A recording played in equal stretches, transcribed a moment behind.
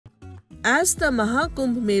As the Maha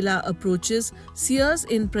Kumbh Mela approaches, seers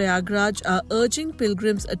in Prayagraj are urging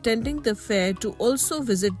pilgrims attending the fair to also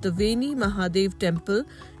visit the Veni Mahadev Temple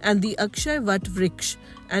and the Akshay Vat Vriksha,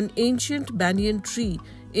 an ancient banyan tree,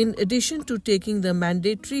 in addition to taking the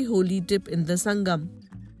mandatory holy dip in the Sangam.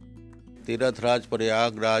 तीर्थराज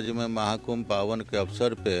प्रयागराज में महाकुंभ पावन के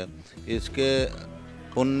अवसर पे इसके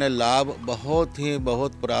पुण्य लाभ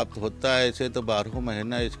बहुत प्राप्त होता है। ऐसे तो 12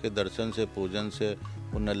 महीना इसके दर्शन से पूजन से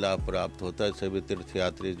पुण्य लाभ प्राप्त होता है। सभी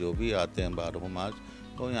तीर्थयात्री जो भी आते हैं 12 मास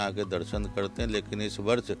वो यहाँ के दर्शन करते हैं। लेकिन इस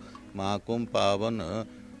वर्ष महाकुंभ पावन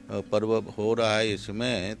पर्व हो रहा है।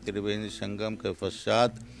 इसमें त्रिवेणी संगम के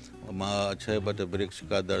पश्चात अक्षय वट वृक्ष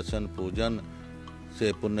का दर्शन पूजन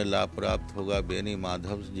से पुण्य लाभ प्राप्त होगा। वेनी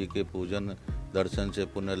माधव जी के पूजन दर्शन से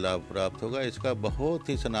पुण्य लाभ प्राप्त होगा। इसका बहुत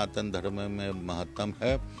ही सनातन धर्म में महत्व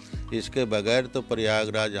है। इसके बगैर तो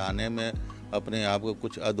प्रयागराज आने में अपने आप को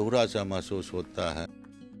कुछ अधूरा सा महसूस होता है।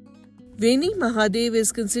 Veni Mahadev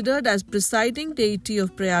is considered as presiding deity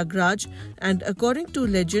of Prayagraj, and according to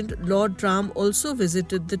legend, Lord Ram also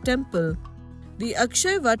visited the temple. The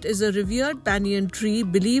Akshay Vat is a revered banyan tree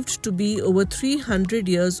believed to be over 300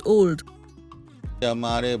 years old.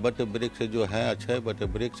 हमारे what वृक्ष जो है अक्षय वट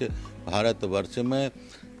वृक्ष भारतवर्ष में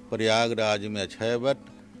प्रयागराज में अक्षय वट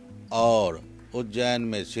और उज्जैन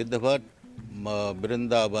में सिद्ध वट,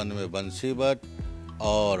 वृंदावन में बंसी वट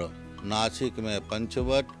और नासिक में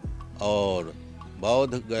पंचवट और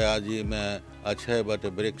बौद्ध गया जी में अक्षय वट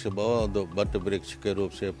वृक्ष बौद्ध वट वृक्ष के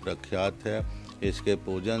रूप से प्रख्यात है। इसके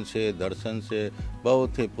पूजन से दर्शन से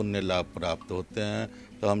बहुत ही पुण्य लाभ प्राप्त होते हैं।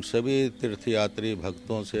 तो हम सभी तीर्थयात्री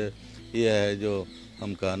भक्तों से यह है जो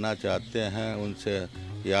हम कहना चाहते हैं, उनसे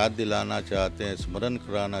याद दिलाना चाहते हैं, स्मरण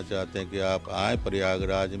कराना चाहते हैं कि आप आए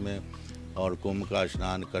प्रयागराज में और कुंभ का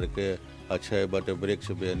स्नान करके अक्षय वट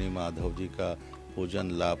वृक्ष वेनी माधव जी का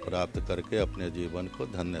पूजन लाभ प्राप्त करके अपने जीवन को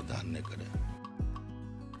धन्य धान्य करें।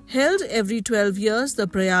 Held every 12 years, the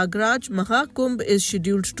Prayagraj Maha Kumbh is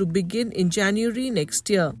scheduled to begin in January next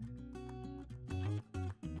year.